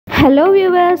Hello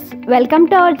viewers, welcome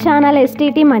to our channel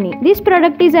Stt-Mani. This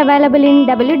product is available in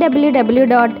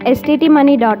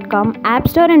www.stt-mani.com, App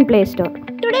Store and Play Store.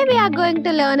 Today we are going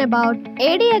to learn about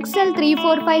Adxl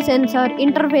 345 sensor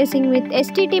interfacing with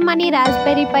Stt-Mani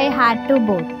Raspberry Pi HAT-2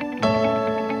 board.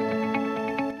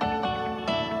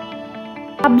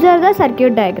 Observe the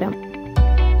circuit diagram.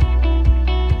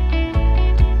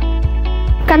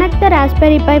 Connect the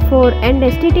Raspberry Pi 4 and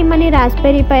Stt-Mani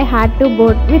Raspberry Pi HAT-2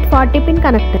 board with 40-pin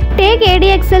connector. Take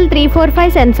Adxl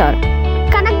 345 sensor.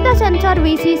 Connect the sensor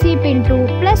VCC pin to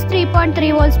plus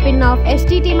 3.3 volts pin of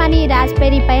Stt-Mani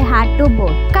Raspberry Pi HAT-2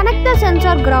 board. Connect the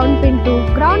sensor ground pin to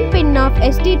ground pin of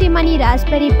Stt-Mani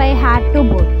Raspberry Pi HAT-2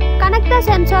 board. Connect the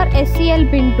sensor SCL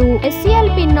pin to SCL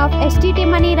pin of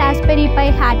Stt-Mani Raspberry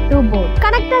Pi HAT-2 board.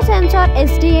 Connect the sensor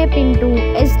SDA pin to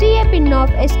SDA pin of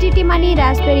Stt-Mani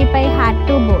Raspberry Pi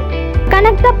HAT-2 board.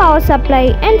 Connect the power supply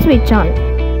and switch on.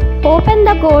 Open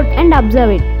the code and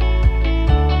observe it.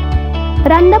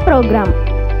 Run the program.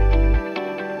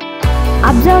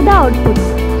 Observe the output.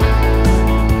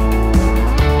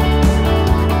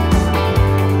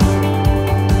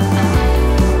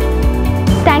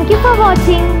 Thank you for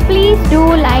watching. Please do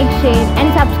like, share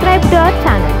and subscribe to our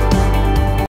channel.